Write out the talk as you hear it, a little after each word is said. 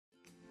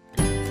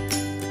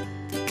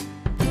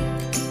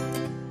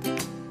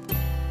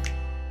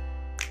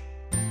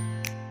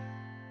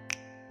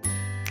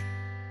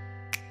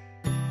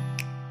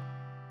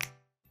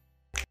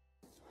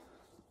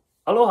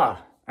Aloha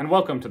and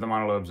welcome to the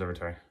Mauna Loa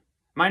Observatory.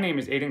 My name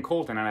is Aidan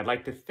Colton and I'd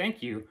like to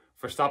thank you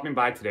for stopping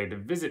by today to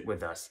visit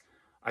with us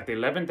at the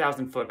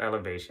 11,000 foot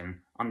elevation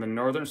on the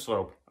northern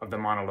slope of the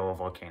Mauna Loa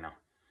volcano.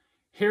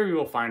 Here you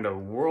will find a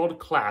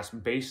world-class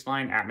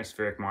baseline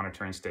atmospheric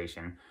monitoring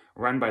station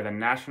run by the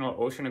National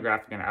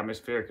Oceanographic and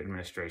Atmospheric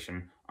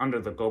Administration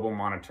under the Global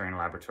Monitoring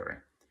Laboratory.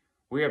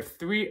 We have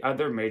 3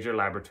 other major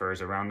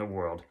laboratories around the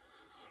world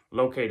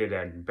located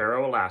at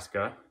Barrow,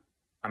 Alaska,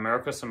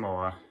 America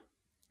Samoa,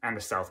 and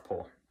the South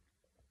Pole.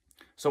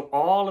 So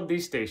all of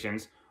these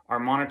stations are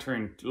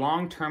monitoring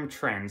long-term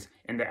trends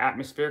in the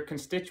atmospheric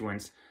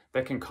constituents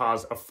that can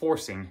cause a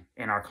forcing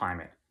in our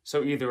climate.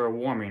 So either a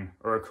warming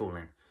or a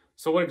cooling.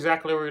 So what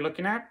exactly are we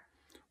looking at?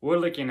 We're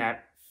looking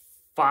at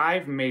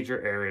 5 major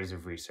areas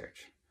of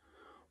research.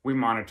 We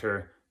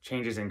monitor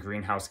changes in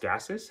greenhouse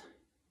gases,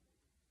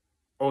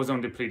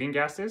 ozone depleting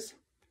gases,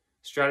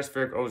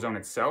 stratospheric ozone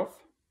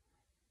itself,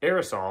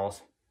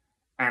 aerosols,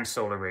 and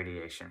solar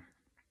radiation.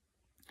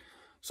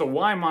 So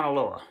why Mauna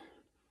Loa?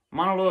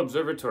 Mauna Loa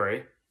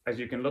Observatory, as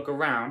you can look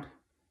around,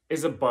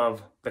 is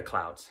above the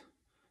clouds.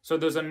 So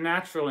there's a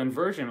natural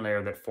inversion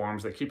layer that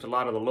forms that keeps a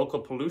lot of the local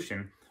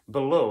pollution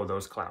below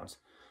those clouds.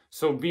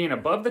 So being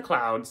above the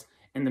clouds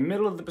in the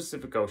middle of the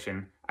Pacific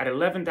Ocean at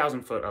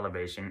 11,000 foot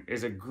elevation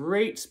is a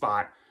great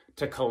spot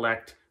to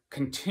collect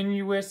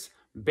continuous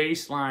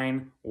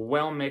baseline,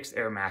 well-mixed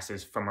air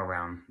masses from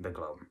around the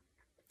globe.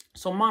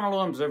 So Mauna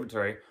Loa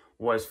Observatory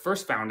was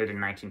first founded in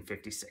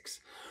 1956,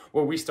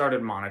 where we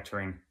started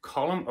monitoring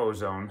column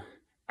ozone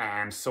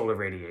and solar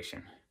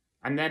radiation.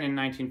 And then in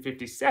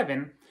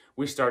 1957,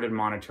 we started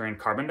monitoring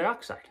carbon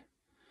dioxide.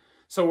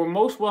 So we're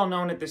most well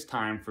known at this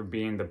time for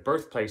being the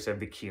birthplace of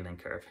the Keeling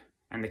curve.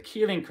 And the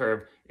Keeling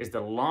curve is the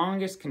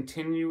longest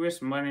continuous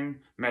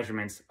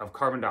measurements of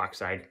carbon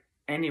dioxide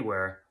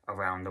anywhere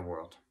around the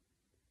world.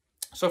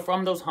 So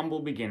from those humble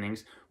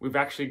beginnings, we've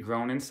actually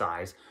grown in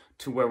size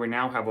to where we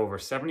now have over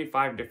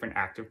 75 different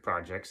active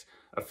projects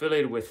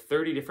affiliated with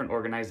 30 different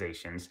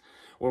organizations,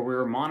 where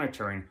we're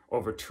monitoring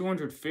over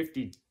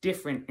 250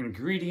 different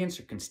ingredients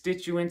or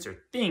constituents or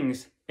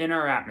things in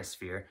our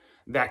atmosphere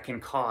that can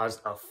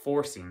cause a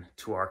forcing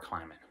to our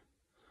climate.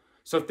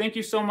 So thank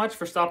you so much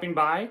for stopping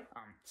by.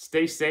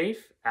 Stay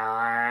safe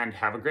and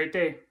have a great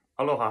day.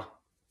 Aloha.